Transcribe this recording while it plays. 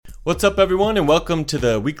What's up, everyone, and welcome to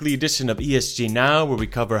the weekly edition of ESG Now, where we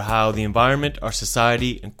cover how the environment, our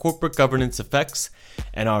society, and corporate governance affects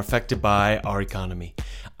and are affected by our economy.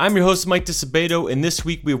 I'm your host, Mike DeSabato, and this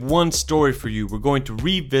week we have one story for you. We're going to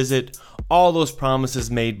revisit all those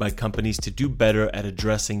promises made by companies to do better at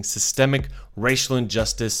addressing systemic racial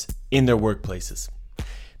injustice in their workplaces.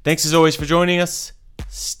 Thanks as always for joining us.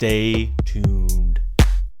 Stay tuned.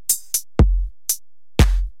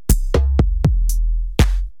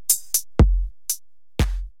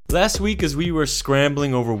 Last week, as we were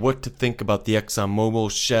scrambling over what to think about the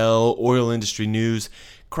ExxonMobil, Shell, oil industry news,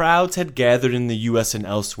 crowds had gathered in the U.S. and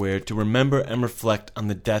elsewhere to remember and reflect on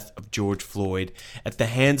the death of George Floyd at the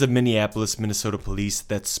hands of Minneapolis, Minnesota police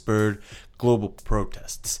that spurred global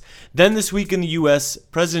protests. Then this week in the U.S.,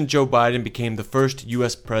 President Joe Biden became the first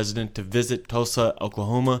U.S. president to visit Tulsa,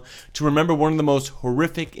 Oklahoma, to remember one of the most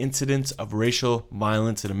horrific incidents of racial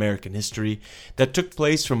violence in American history that took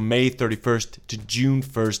place from May 31st to June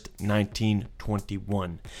 1st,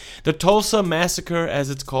 1921. The Tulsa Massacre, as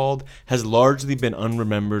it's called, has largely been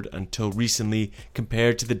unremembered until recently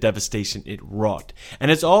compared to the devastation it wrought. And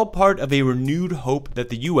it's all part of a renewed hope that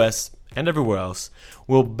the U.S., and everywhere else,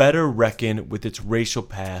 will better reckon with its racial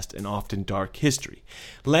past and often dark history.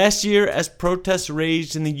 Last year, as protests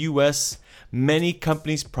raged in the U.S., many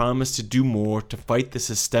companies promised to do more to fight the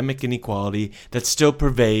systemic inequality that still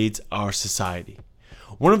pervades our society.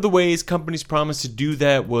 One of the ways companies promised to do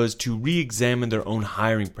that was to re-examine their own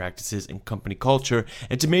hiring practices and company culture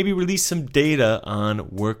and to maybe release some data on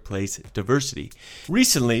workplace diversity.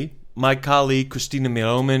 Recently, my colleague Christina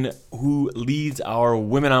Miroman, who leads our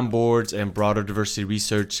Women on Boards and broader diversity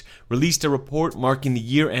research, released a report marking the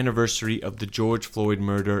year anniversary of the George Floyd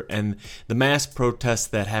murder and the mass protests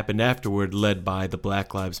that happened afterward led by the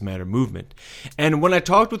Black Lives Matter movement. And when I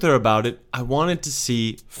talked with her about it, I wanted to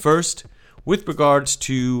see, first, with regards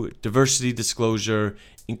to diversity disclosure,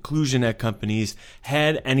 inclusion at companies,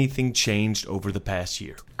 had anything changed over the past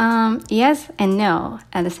year? Yes and no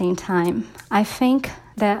at the same time. I think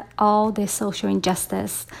that all the social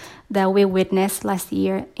injustice that we witnessed last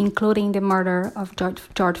year, including the murder of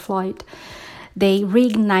George Floyd, they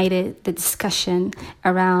reignited the discussion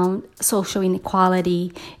around social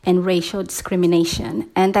inequality and racial discrimination.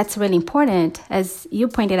 And that's really important. As you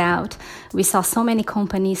pointed out, we saw so many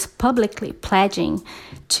companies publicly pledging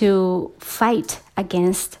to fight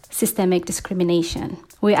against systemic discrimination.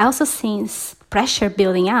 We also seen pressure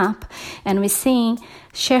building up, and we're seeing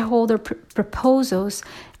shareholder proposals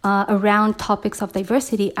around topics of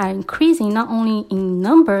diversity are increasing, not only in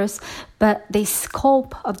numbers, but the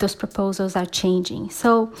scope of those proposals are changing.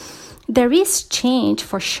 So there is change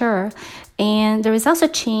for sure, and there is also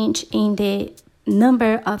change in the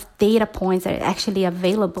number of data points that are actually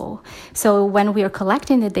available. So when we are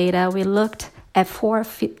collecting the data, we looked at 4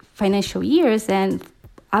 financial years, and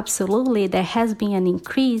absolutely there has been an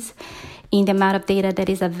increase in the amount of data that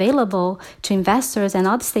is available to investors and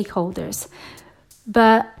other stakeholders.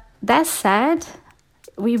 But that said,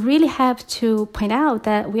 we really have to point out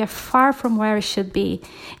that we are far from where we should be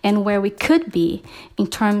and where we could be in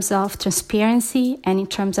terms of transparency and in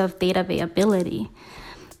terms of data availability.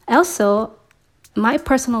 Also, my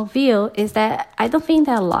personal view is that I don't think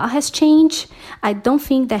that a lot has changed. I don't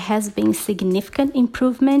think there has been significant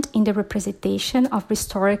improvement in the representation of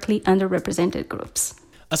historically underrepresented groups.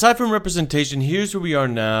 Aside from representation, here's where we are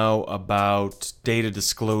now about data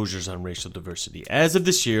disclosures on racial diversity. As of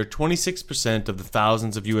this year, 26% of the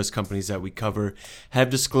thousands of U.S. companies that we cover have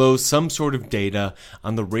disclosed some sort of data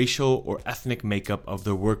on the racial or ethnic makeup of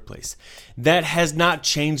their workplace. That has not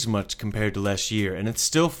changed much compared to last year, and it's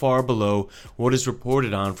still far below what is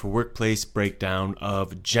reported on for workplace breakdown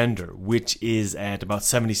of gender, which is at about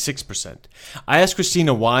 76%. I asked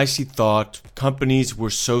Christina why she thought companies were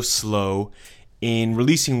so slow in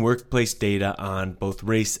releasing workplace data on both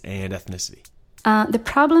race and ethnicity. The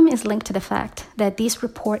problem is linked to the fact that this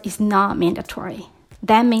report is not mandatory.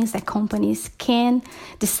 That means that companies can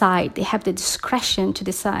decide, they have the discretion to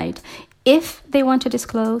decide if they want to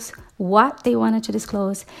disclose, what they wanted to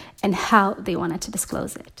disclose, and how they wanted to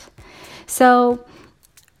disclose it. So,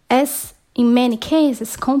 as in many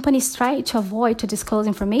cases, companies try to avoid to disclose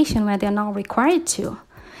information when they're not required to.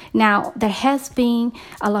 Now, there has been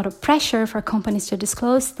a lot of pressure for companies to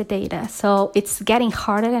disclose the data, so it's getting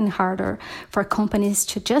harder and harder for companies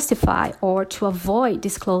to justify or to avoid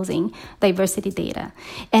disclosing diversity data.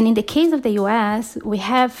 And in the case of the US, we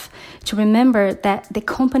have to remember that the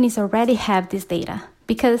companies already have this data,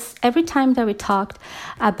 because every time that we talked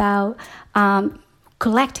about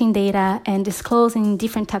collecting data and disclosing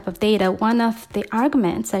different type of data, one of the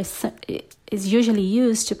arguments that is usually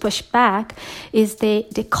used to push back is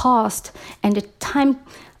the cost and the time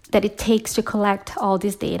that it takes to collect all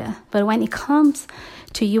this data. But when it comes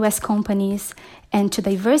to U.S. companies and to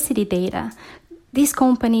diversity data, these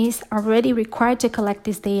companies are already required to collect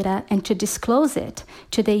this data and to disclose it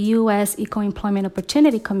to the U.S. Equal Employment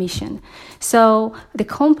Opportunity Commission. So the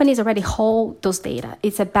companies already hold those data.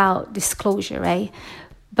 It's about disclosure, right?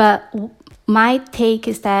 But my take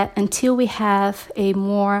is that until we have a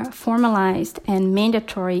more formalized and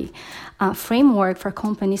mandatory framework for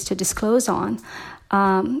companies to disclose on,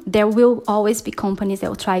 there will always be companies that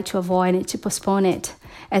will try to avoid it, to postpone it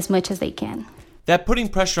as much as they can. That putting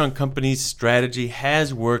pressure on companies' strategy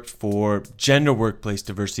has worked for gender workplace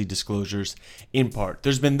diversity disclosures in part.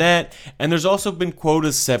 There's been that, and there's also been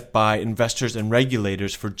quotas set by investors and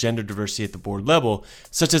regulators for gender diversity at the board level,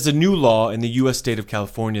 such as a new law in the U.S. state of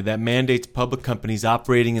California that mandates public companies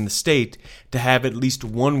operating in the state to have at least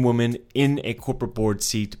one woman in a corporate board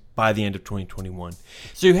seat by the end of 2021.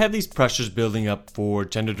 So you have these pressures building up for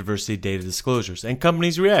gender diversity data disclosures, and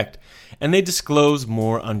companies react, and they disclose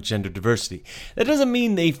more on gender diversity. That doesn't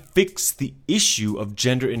mean they fix the issue of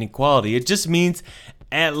gender inequality. It just means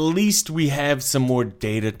at least we have some more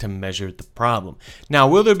data to measure the problem. Now,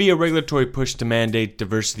 will there be a regulatory push to mandate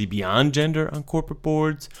diversity beyond gender on corporate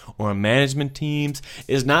boards or on management teams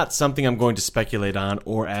is not something I'm going to speculate on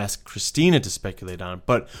or ask Christina to speculate on.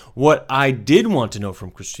 But what I did want to know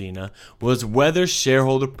from Christina was whether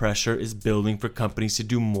shareholder pressure is building for companies to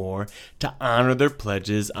do more to honor their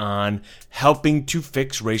pledges on helping to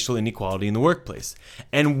fix racial inequality in the workplace.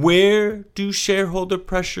 And where do shareholder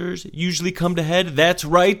pressures usually come to head? That's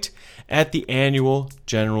right, at the annual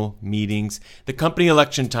general meetings, the company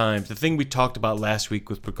election times, the thing we talked about last week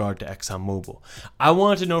with regard to ExxonMobil. I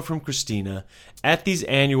want to know from Christina, at these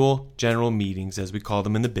annual general meetings, as we call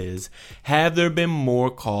them in the biz, have there been more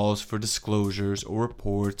calls for disclosures or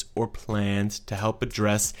reports or plans to help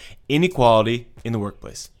address inequality in the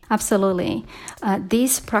workplace? Absolutely.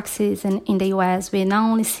 These proxies in the U.S., we're not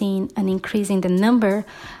only seeing an increase in the number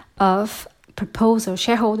of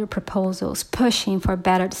shareholder proposals pushing for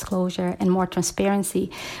better disclosure and more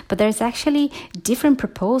transparency, but there's actually different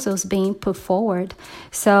proposals being put forward.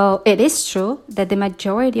 So it is true that the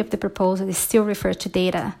majority of the proposals still refer to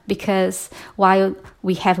data, because while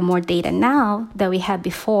we have more data now than we had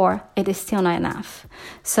before, it is still not enough.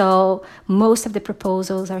 So most of the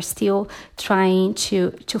proposals are still trying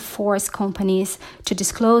to force companies to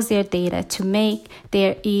disclose their data, to make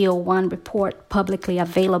their EEO-1 report publicly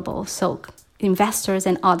available, so investors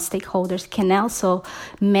and other stakeholders can also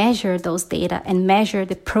measure those data and measure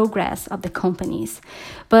the progress of the companies.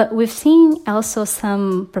 But we've seen also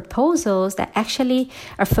some proposals that actually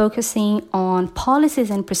are focusing on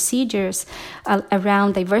policies and procedures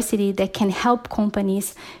around diversity that can help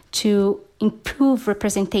companies to improve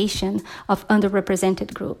representation of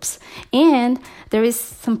underrepresented groups. And there is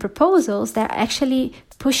some proposals that are actually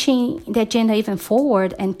pushing the agenda even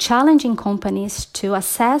forward and challenging companies to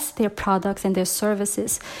assess their products and their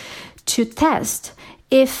services to test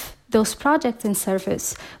if those products and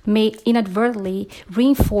services may inadvertently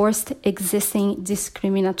reinforce existing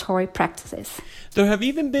discriminatory practices. There have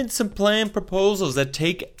even been some planned proposals that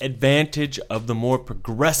take advantage of the more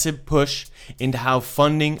progressive push into how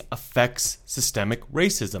funding affects systemic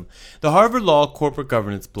racism. The Harvard Law Corporate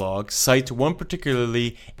Governance blog cites one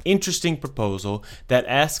particularly interesting proposal that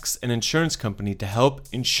asks an insurance company to help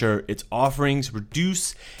ensure its offerings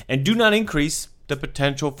reduce and do not increase the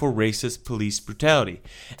potential for racist police brutality.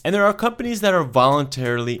 And there are companies that are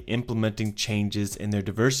voluntarily implementing changes in their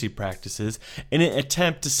diversity practices in an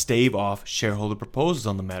attempt to stave off shareholder proposals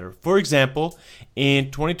on the matter. For example,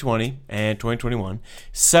 in 2020 and 2021,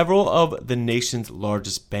 several of the nation's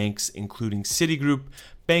largest banks, including Citigroup,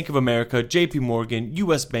 Bank of America, JP Morgan,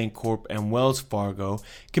 US Bank Corp, and Wells Fargo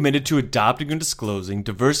committed to adopting and disclosing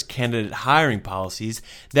diverse candidate hiring policies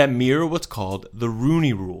that mirror what's called the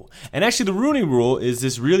Rooney Rule. And actually, the Rooney Rule is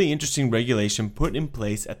this really interesting regulation put in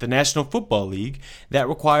place at the National Football League that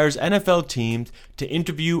requires NFL teams to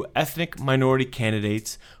interview ethnic minority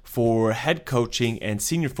candidates for head coaching and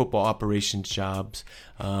senior football operations jobs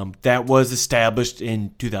that was established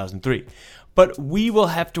in 2003. But we will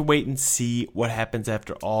have to wait and see what happens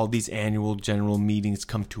after all these annual general meetings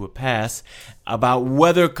come to a pass about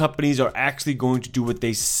whether companies are actually going to do what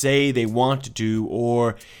they say they want to do,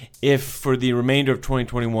 or if for the remainder of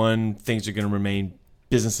 2021 things are going to remain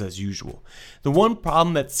business as usual. The one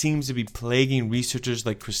problem that seems to be plaguing researchers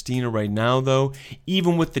like Christina right now, though,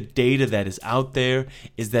 even with the data that is out there,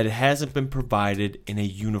 is that it hasn't been provided in a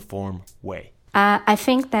uniform way. I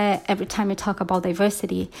think that every time we talk about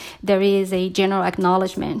diversity, there is a general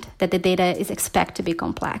acknowledgement that the data is expected to be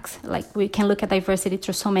complex. Like we can look at diversity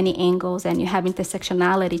through so many angles, and you have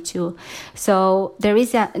intersectionality too. So there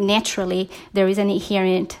is naturally an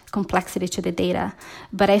inherent complexity to the data.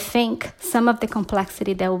 But I think some of the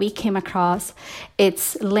complexity that we came across,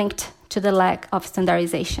 it's linked to the lack of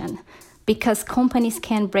standardization. Because companies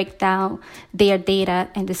can break down their data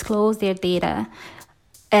and disclose their data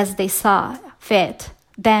as they saw fit,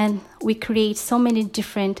 then we create so many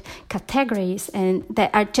different categories and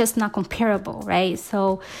that are just not comparable, right?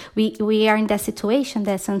 So we are in that situation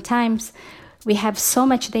that sometimes we have so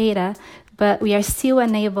much data, but we are still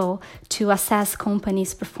unable to assess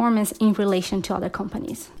companies' performance in relation to other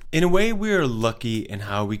companies. In a way, we are lucky in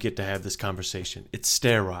how we get to have this conversation. It's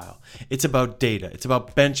sterile. It's about data. It's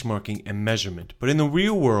about benchmarking and measurement. But in the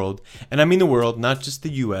real world, and I mean the world, not just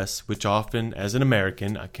the US, which often, as an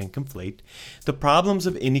American, I can conflate, the problems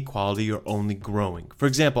of inequality are only growing. For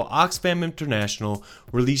example, Oxfam International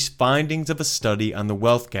released findings of a study on the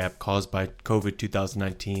wealth gap caused by COVID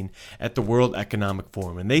 2019 at the World Economic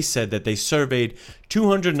Forum. And they said that they surveyed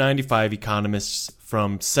 295 economists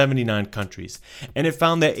from 79 countries, and it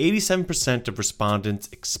found that 87% of respondents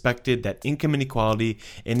expected that income inequality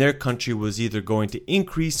in their country was either going to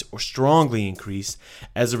increase or strongly increase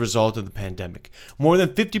as a result of the pandemic. More than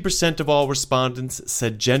 50% of all respondents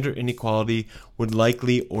said gender inequality would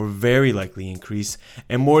likely or very likely increase,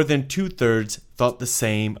 and more than 2/3 thought the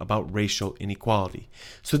same about racial inequality.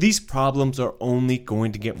 So these problems are only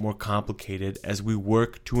going to get more complicated as we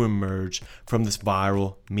work to emerge from this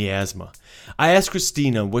viral miasma. I asked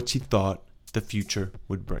Christina what she thought the future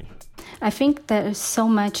would bring. I think there is so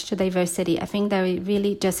much to diversity. I think that we're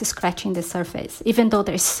really just scratching the surface. Even though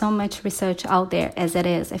there's so much research out there as it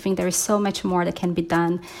is, I think there is so much more that can be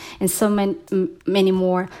done and so many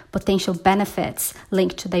more potential benefits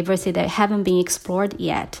linked to diversity that haven't been explored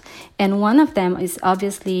yet. And one of them is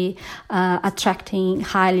obviously attracting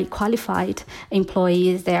highly qualified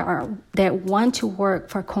employees that want to work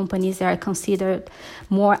for companies that are considered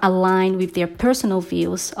more aligned with their personal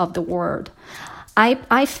views of the world.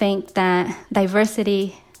 I think that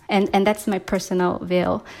diversity, and that's my personal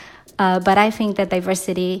view, but I think that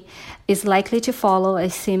diversity is likely to follow a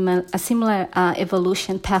similar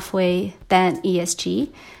evolution pathway than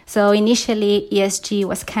ESG. So initially, ESG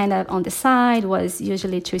was kind of on the side, was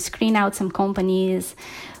usually to screen out some companies.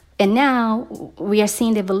 And now we are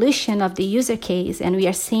seeing the evolution of the user case, and we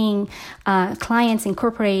are seeing clients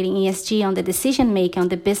incorporating ESG on the decision-making, on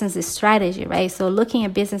the business strategy, right? So looking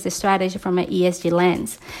at business strategy from an ESG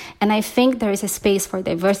lens. And I think there is a space for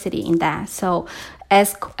diversity in that. So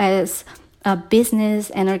as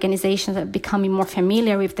business and organizations are becoming more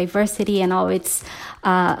familiar with diversity and all its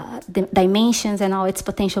dimensions and all its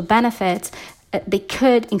potential benefits, they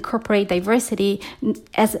could incorporate diversity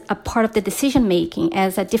as a part of the decision-making,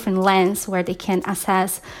 as a different lens where they can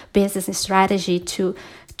assess business strategy to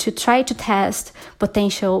try to test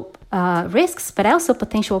potential risks, but also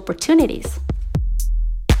potential opportunities.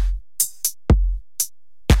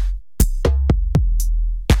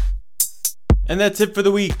 And that's it for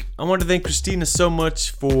the week. I want to thank Christina so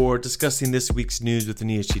much for discussing this week's news with an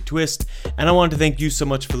ESG twist. And I want to thank you so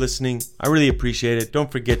much for listening. I really appreciate it. Don't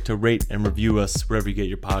forget to rate and review us wherever you get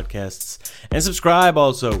your podcasts. And subscribe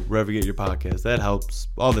also wherever you get your podcasts. That helps.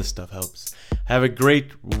 All this stuff helps. Have a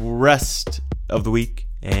great rest of the week,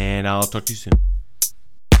 and I'll talk to you soon.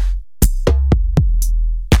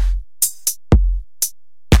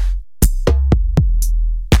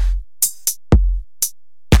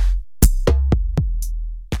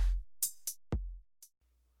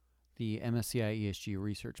 The MSCI ESG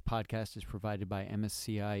Research podcast is provided by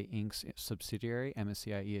MSCI Inc.'s subsidiary,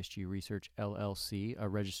 MSCI ESG Research LLC, a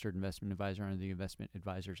registered investment advisor under the Investment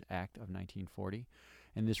Advisors Act of 1940.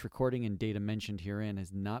 And this recording and data mentioned herein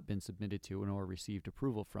has not been submitted to nor received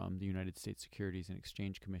approval from the United States Securities and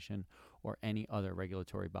Exchange Commission or any other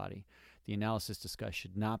regulatory body. The analysis discussed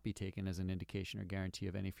should not be taken as an indication or guarantee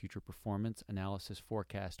of any future performance, analysis,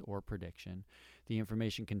 forecast, or prediction. The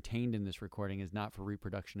information contained in this recording is not for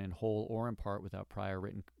reproduction in whole or in part without prior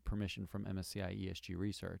written permission from MSCI ESG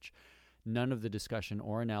Research. None of the discussion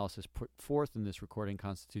or analysis put forth in this recording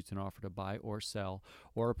constitutes an offer to buy or sell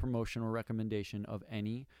or a promotion or recommendation of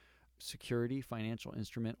any security, financial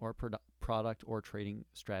instrument, or product or trading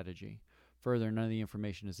strategy. Further, none of the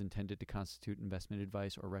information is intended to constitute investment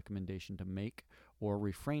advice or recommendation to make or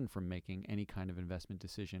refrain from making any kind of investment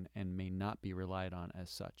decision and may not be relied on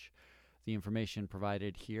as such. The information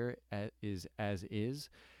provided here is as is,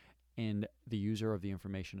 and the user of the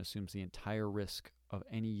information assumes the entire risk of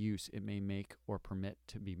any use it may make or permit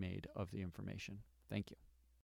to be made of the information. Thank you.